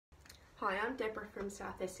Hi, I'm Deborah from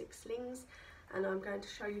South Essex Slings, and I'm going to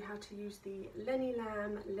show you how to use the Lenny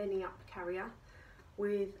Lamb LennyUp Carrier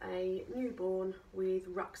with a newborn with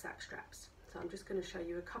rucksack straps. So I'm just going to show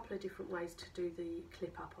you a couple of different ways to do the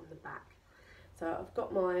clip up on the back. So I've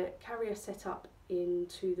got my carrier set up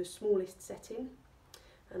into the smallest setting,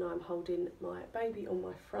 and I'm holding my baby on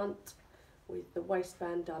my front with the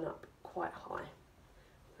waistband done up quite high.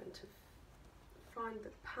 I'm going to find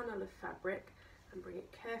the panel of fabric and bring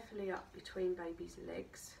it carefully up between baby's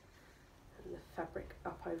legs and the fabric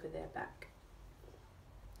up over their back.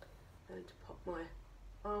 I'm going to pop my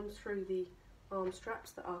arms through the arm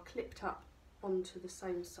straps that are clipped up onto the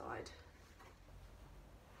same side.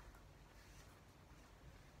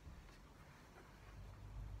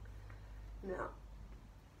 Now,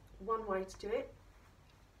 one way to do it,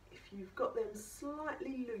 if you've got them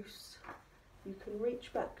slightly loose, you can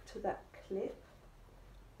reach back to that clip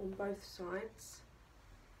on both sides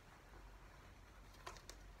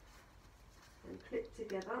and clip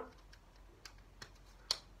together,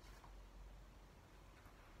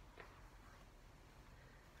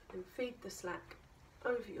 and feed the slack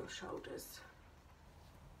over your shoulders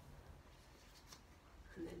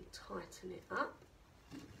and then tighten it up.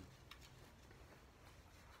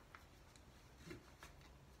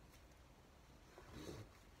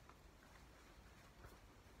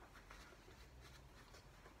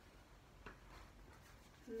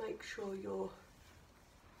 Make sure your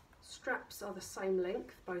straps are the same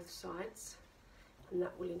length both sides, and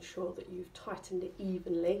that will ensure that you've tightened it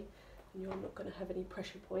evenly and you're not going to have any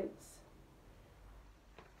pressure points.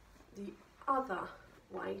 The other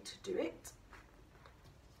way to do it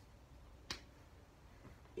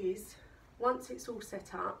is, once it's all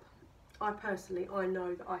set up, I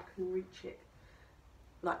know that I can reach it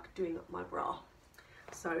like doing up my bra.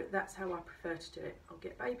 So that's how I prefer to do it. I'll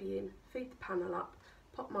get baby in, feed the panel up,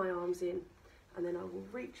 pop my arms in, and then I will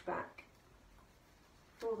reach back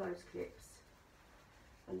for those clips,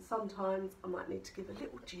 and sometimes I might need to give a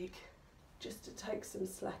little jig just to take some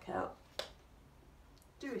slack out,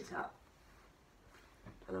 do it up,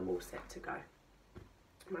 and I'm all set to go.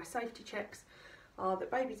 My safety checks are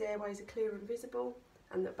that baby's airways are clear and visible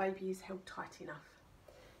and that baby is held tight enough.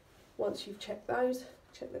 Once you've checked those,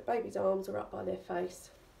 check that baby's arms are up by their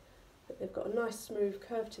face, that they've got a nice smooth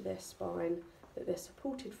curve to their spine, that they're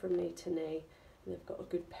supported from knee to knee, and they've got a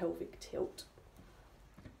good pelvic tilt.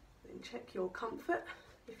 Then check your comfort.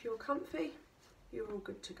 If you're comfy, you're all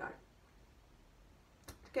good to go.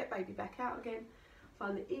 To get baby back out again, I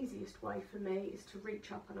find the easiest way for me is to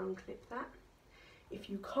reach up and unclip that. If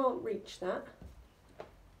you can't reach that,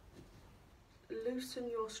 loosen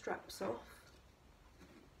your straps off,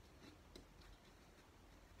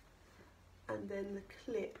 and then the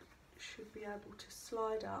clip should be able to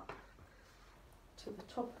slide up to the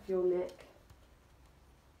top of your neck,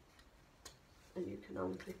 and you can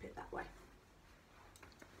unclip it that way.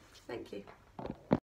 Thank you.